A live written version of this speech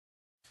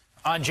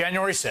On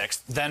January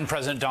 6th, then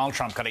President Donald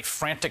Trump got a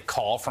frantic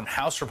call from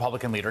House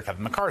Republican leader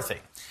Kevin McCarthy.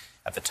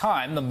 At the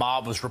time, the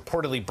mob was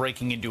reportedly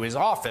breaking into his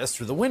office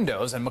through the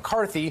windows, and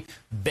McCarthy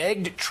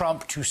begged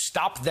Trump to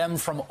stop them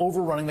from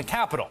overrunning the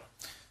Capitol.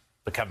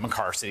 But Kevin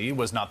McCarthy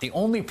was not the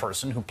only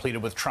person who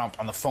pleaded with Trump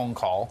on the phone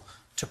call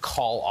to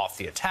call off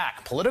the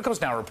attack. Politico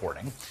is now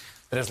reporting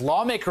that as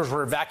lawmakers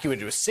were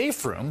evacuated to a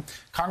safe room,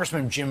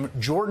 Congressman Jim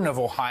Jordan of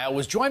Ohio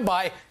was joined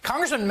by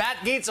Congressman Matt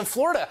Gaetz of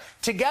Florida.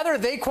 Together,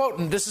 they, quote,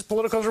 and this is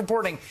Politico's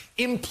reporting,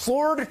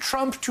 implored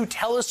Trump to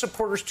tell his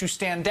supporters to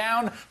stand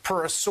down,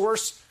 per a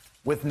source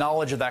with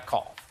knowledge of that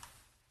call.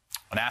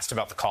 When asked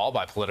about the call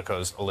by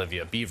Politico's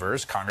Olivia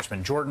Beavers,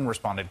 Congressman Jordan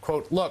responded,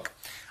 quote, look,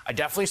 I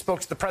definitely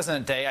spoke to the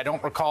president today. I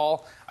don't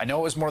recall. I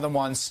know it was more than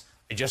once.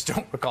 I just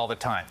don't recall the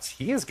times.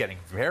 He is getting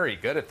very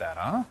good at that,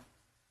 huh?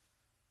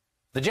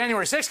 The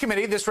January 6th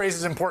committee, this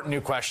raises important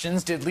new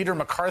questions. Did Leader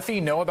McCarthy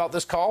know about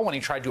this call when he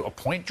tried to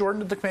appoint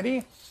Jordan to the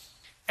committee?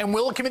 And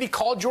will the committee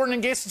call Jordan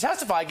and Gaetz to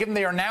testify, given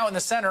they are now in the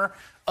center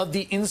of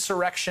the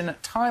insurrection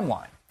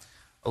timeline?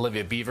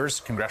 Olivia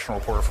Beavers, congressional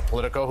reporter for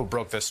Politico, who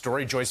broke this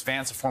story. Joyce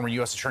Vance, a former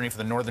U.S. attorney for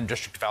the Northern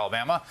District of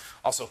Alabama,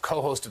 also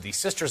co-host of the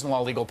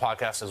Sisters-in-Law Legal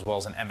podcast, as well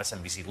as an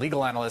MSNBC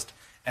legal analyst.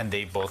 And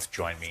they both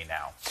join me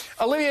now.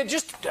 Olivia,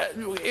 just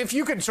if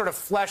you could sort of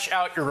flesh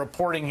out your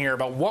reporting here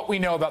about what we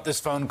know about this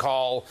phone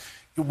call,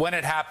 when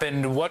it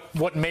happened,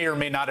 what may or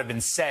may not have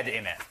been said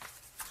in it.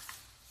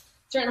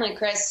 Certainly,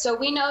 Chris. So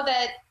we know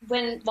that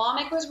when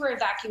lawmakers were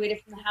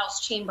evacuated from the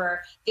House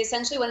chamber, they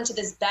essentially went into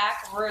this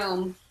back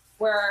room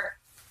where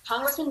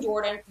Congressman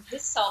Jordan, from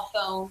his cell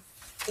phone,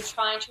 was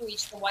trying to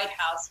reach the White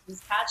House. He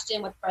was patched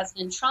in with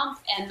President Trump,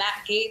 and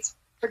Matt Gaetz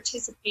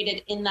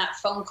participated in that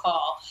phone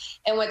call,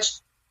 in which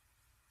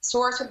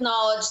source with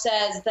knowledge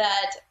says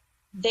that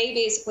they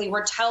basically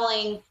were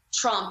telling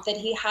Trump that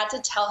he had to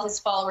tell his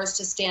followers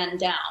to stand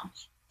down.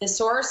 The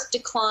source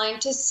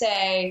declined to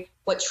say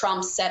what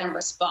Trump said in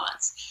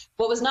response.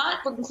 What was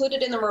not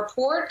included in the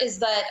report is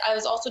that I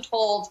was also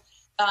told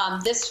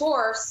this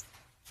source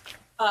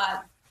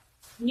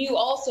knew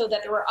also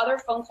that there were other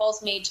phone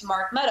calls made to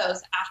Mark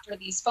Meadows after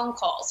these phone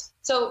calls.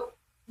 So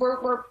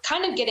we're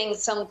kind of getting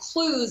some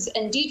clues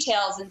and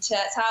details into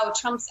how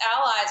Trump's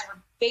allies were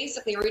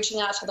basically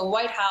reaching out to the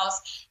White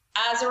House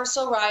as there were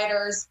still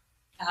rioters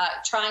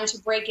trying to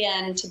break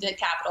into the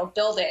Capitol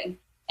building.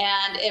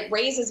 And it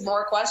raises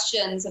more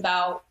questions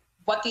about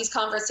what these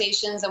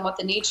conversations and what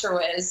the nature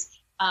is,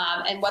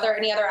 and whether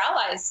any other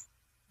allies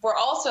were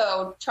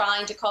also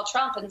trying to call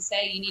Trump and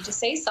say, you need to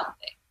say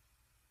something.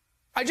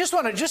 I just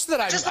want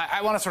to,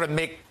 I want to sort of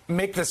make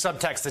the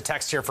subtext the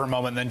text here for a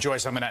moment. And then,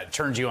 Joyce, I'm going to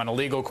turn to you on a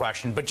legal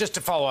question. But just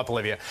to follow up,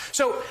 Olivia.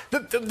 So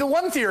the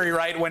one theory,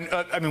 right, when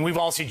I mean, we've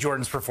all seen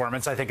Jordan's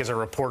performance. I think as a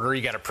reporter,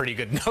 you got a pretty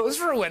good nose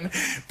for when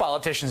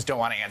politicians don't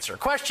want to answer a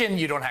question.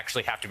 You don't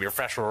actually have to be a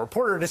professional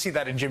reporter to see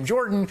that in Jim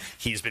Jordan.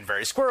 He's been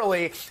very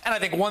squirrely. And I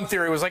think one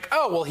theory was like,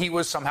 oh, well, he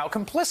was somehow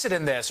complicit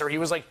in this, or he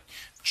was like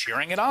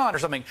cheering it on or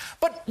something.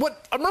 But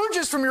what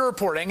emerges from your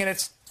reporting, and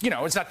it's, you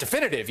know, it's not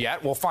definitive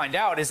yet, we'll find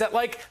out, is that,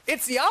 like,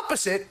 it's the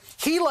opposite.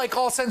 He, like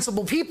all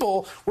sensible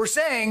people, were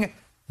saying,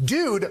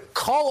 dude,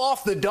 call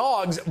off the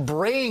dogs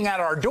braying at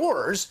our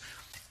doors.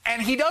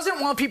 And he doesn't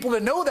want people to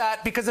know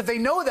that, because if they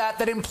know that,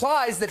 that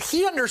implies that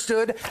he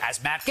understood,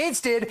 as Matt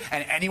Gaetz did,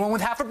 and anyone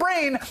with half a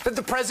brain, that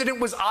the president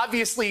was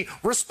obviously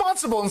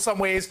responsible in some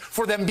ways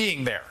for them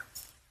being there.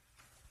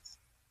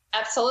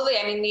 Absolutely.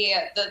 I mean,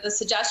 the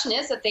suggestion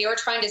is that they were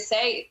trying to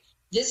say,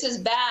 this is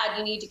bad,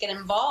 you need to get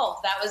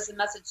involved. That was the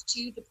message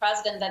to the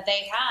president that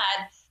they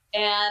had.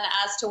 And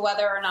as to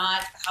whether or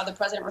not how the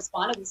president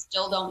responded, we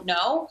still don't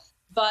know.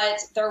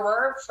 But there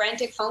were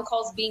frantic phone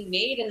calls being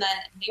made, and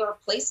that they were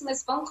placing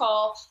this phone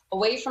call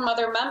away from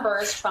other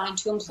members, trying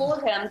to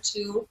implore him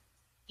to,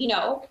 you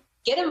know,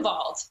 get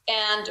involved.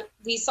 And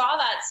we saw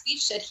that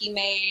speech that he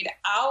made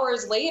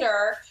hours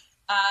later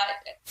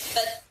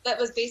that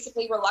was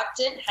basically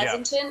reluctant,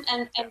 hesitant,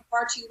 and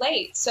far too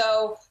late.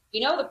 So,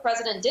 you know, the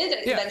president did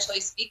eventually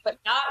speak, but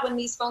not when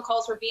these phone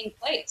calls were being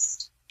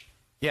placed.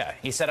 Yeah,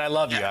 he said, I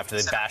love you, after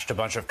they bashed a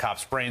bunch of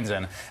cops' brains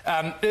in.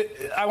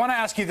 I want to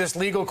ask you this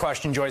legal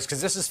question, Joyce, because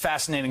this is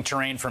fascinating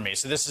terrain for me.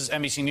 So this is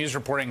NBC News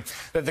reporting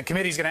that the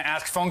committee is going to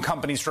ask phone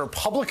companies for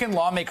Republican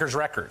lawmakers'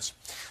 records.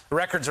 The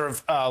records are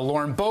of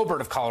Lauren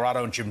Boebert of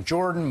Colorado, Jim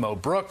Jordan, Mo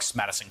Brooks,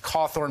 Madison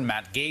Cawthorn,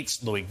 Matt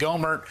Gaetz, Louis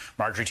Gohmert,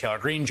 Marjorie Taylor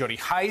Greene, Jody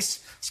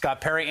Heiss,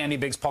 Scott Perry, Andy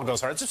Biggs, Paul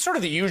Gosar. It's sort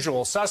of the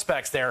usual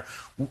suspects there.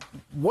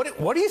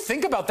 What do you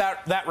think about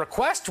that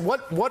request?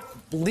 What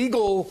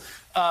legal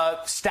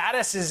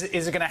status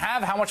is it going to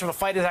have? How much of a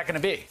fight is that going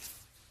to be?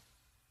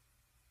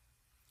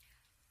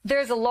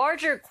 There's a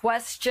larger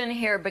question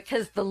here,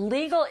 because the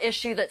legal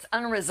issue that's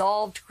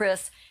unresolved,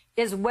 Chris,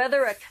 is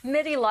whether a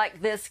committee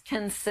like this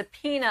can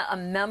subpoena a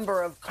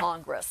member of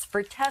Congress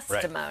for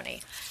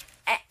testimony.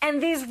 Right.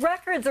 And these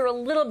records are a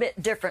little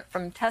bit different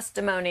from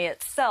testimony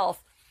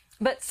itself,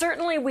 but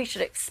certainly we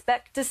should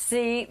expect to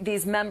see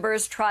these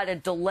members try to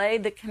delay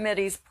the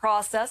committee's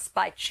process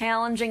by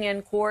challenging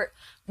in court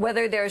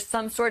whether there's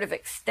some sort of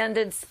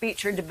extended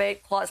speech or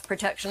debate clause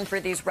protection for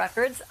these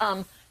records.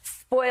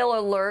 Spoiler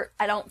alert,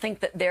 I don't think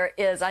that there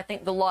is. I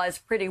think the law is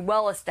pretty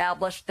well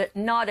established that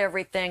not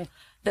everything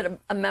that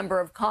a member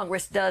of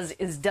Congress does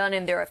is done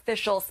in their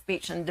official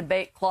speech and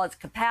debate clause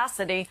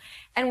capacity.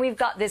 And we've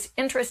got this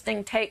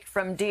interesting take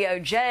from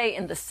DOJ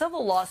in the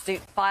civil lawsuit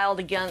filed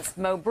against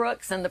Mo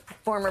Brooks and the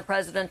former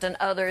president and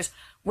others,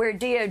 where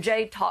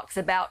DOJ talks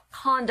about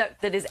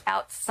conduct that is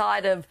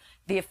outside of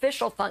the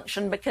official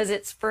function because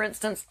it's, for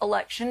instance,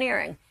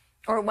 electioneering.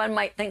 Or one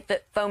might think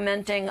that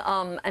fomenting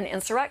an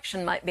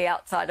insurrection might be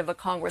outside of a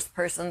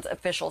congressperson's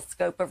official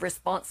scope of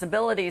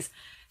responsibilities.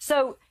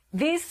 So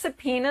these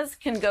subpoenas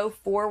can go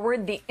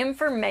forward. The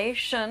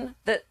information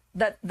that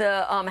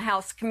the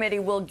House committee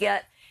will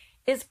get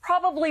is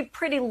probably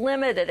pretty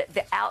limited at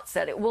the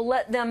outset. It will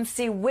let them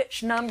see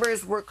which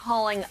numbers we're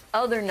calling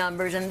other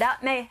numbers, and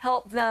that may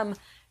help them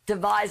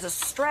devise a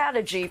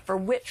strategy for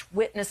which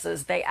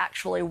witnesses they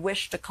actually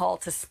wish to call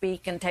to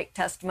speak and take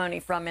testimony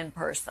from in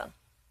person.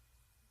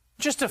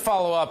 Just to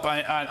follow up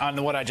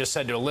on what I just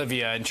said to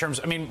Olivia, in terms,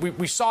 I mean,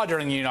 we saw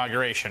during the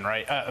inauguration,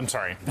 right? I'm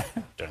sorry,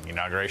 during the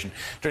inauguration,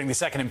 during the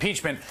second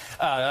impeachment,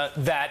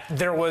 that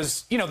there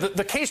was, you know,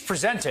 the case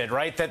presented,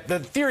 right? That the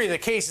theory of the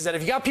case is that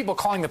if you got people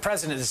calling the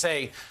president to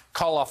say,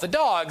 call off the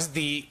dogs,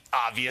 the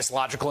obvious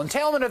logical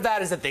entailment of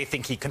that is that they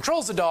think he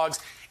controls the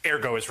dogs,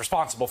 ergo is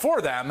responsible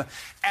for them.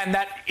 And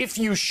that if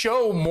you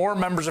show more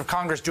members of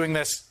Congress doing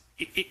this,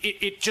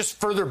 it just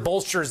further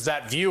bolsters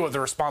that view of the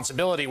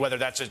responsibility, whether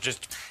that's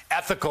just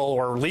ethical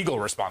or legal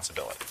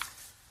responsibility.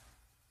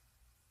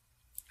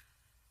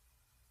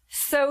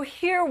 So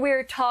here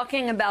we're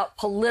talking about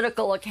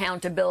political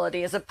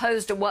accountability as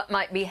opposed to what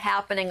might be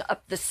happening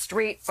up the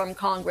street from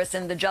Congress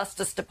in the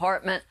Justice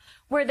Department,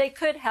 where they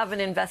could have an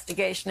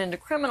investigation into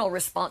criminal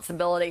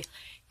responsibility.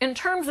 In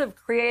terms of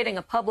creating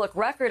a public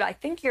record, I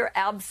think you're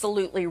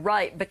absolutely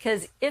right,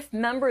 because if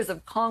members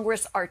of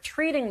Congress are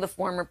treating the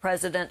former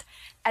president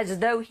as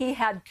though he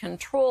had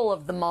control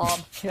of the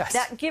mob, yes,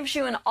 that gives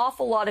you an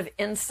awful lot of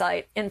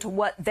insight into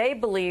what they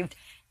believed.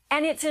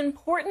 And it's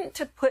important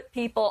to put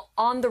people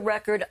on the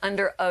record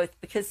under oath,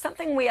 because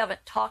something we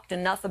haven't talked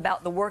enough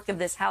about the work of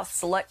this House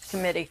Select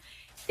Committee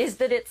is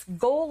that its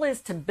goal is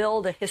to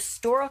build a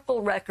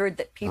historical record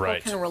that people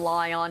can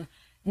rely on.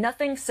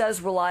 Nothing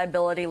says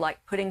reliability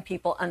like putting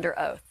people under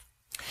oath.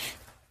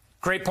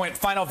 Great point.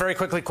 Final, very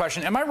quickly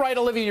question. Am I right,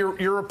 Olivia,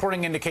 your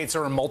reporting indicates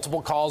there were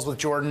multiple calls with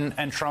Jordan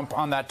and Trump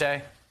on that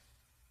day?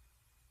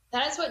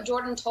 That is what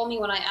Jordan told me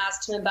when I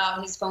asked him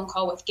about his phone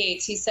call with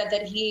Gaetz. He said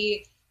that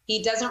he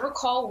doesn't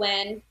recall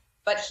when,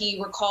 but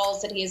he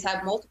recalls that he has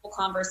had multiple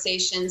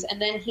conversations.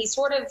 And then he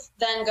sort of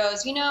then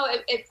goes, you know,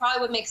 it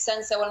probably would make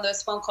sense that one of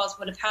those phone calls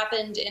would have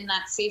happened in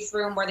that safe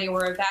room where they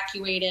were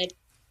evacuated.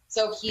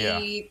 So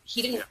he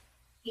didn't,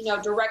 you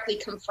know, directly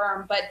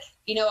confirm. But,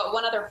 you know, at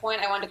one other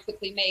point I wanted to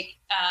quickly make,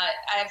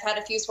 I've had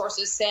a few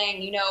sources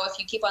saying, you know, if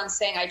you keep on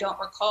saying I don't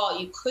recall,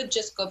 you could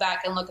just go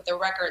back and look at the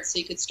records so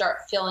you could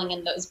start filling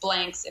in those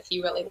blanks if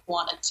you really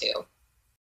wanted to.